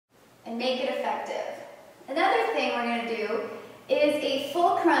make it effective. Another thing we're going to do is a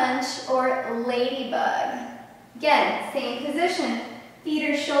full crunch or ladybug. Again, same position. Feet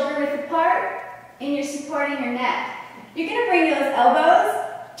are shoulder width apart and you're supporting your neck. You're going to bring those elbows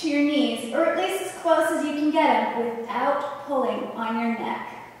to your knees, or at least as close as you can get them without pulling on your neck.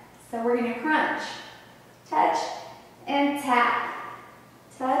 So we're going to crunch, touch, and tap,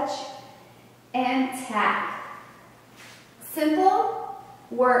 touch, and tap. Simple,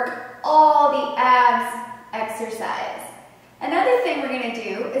 work all the abs exercise. Another thing we're going to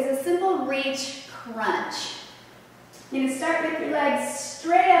do is a simple reach crunch. You're going to start with your legs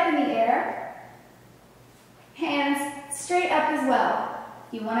straight up in the air, hands straight up as well.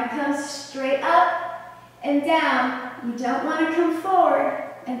 You want to come straight up and down. You don't want to come forward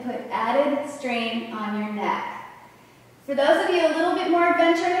and put added strain on your neck. For those of you a little bit more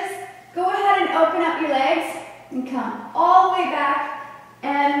adventurous, go ahead and open up your legs and come all the way back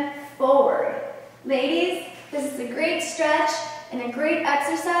and forward. Ladies, this is a great stretch and a great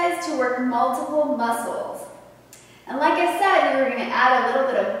exercise to work multiple muscles. And like I said, we were going to add a little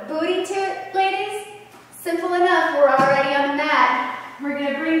bit of booty to it, ladies. Simple enough, we're already on the mat. We're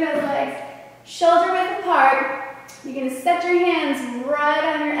going to bring those legs shoulder width apart. You're going to set your hands right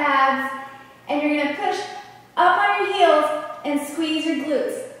on your abs, and you're going to push up on your heels and squeeze your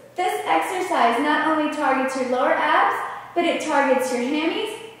glutes. This exercise not only targets your lower abs, but it targets your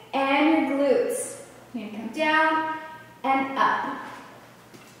hammies and your glutes. You're going to come down and up.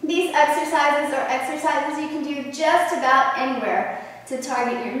 These exercises are exercises you can do just about anywhere to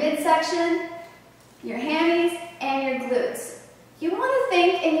target your midsection, your hammies, and your glutes. You want to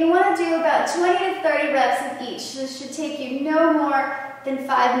think and you want to do about 20 to 30 reps of each. This should take you no more than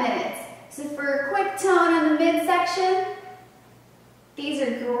 5 minutes. So for a quick tone on the midsection, these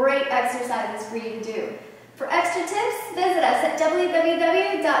are great exercises for you to do. For extra tips, visit us at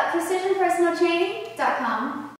www.precisionpersonaltraining.com.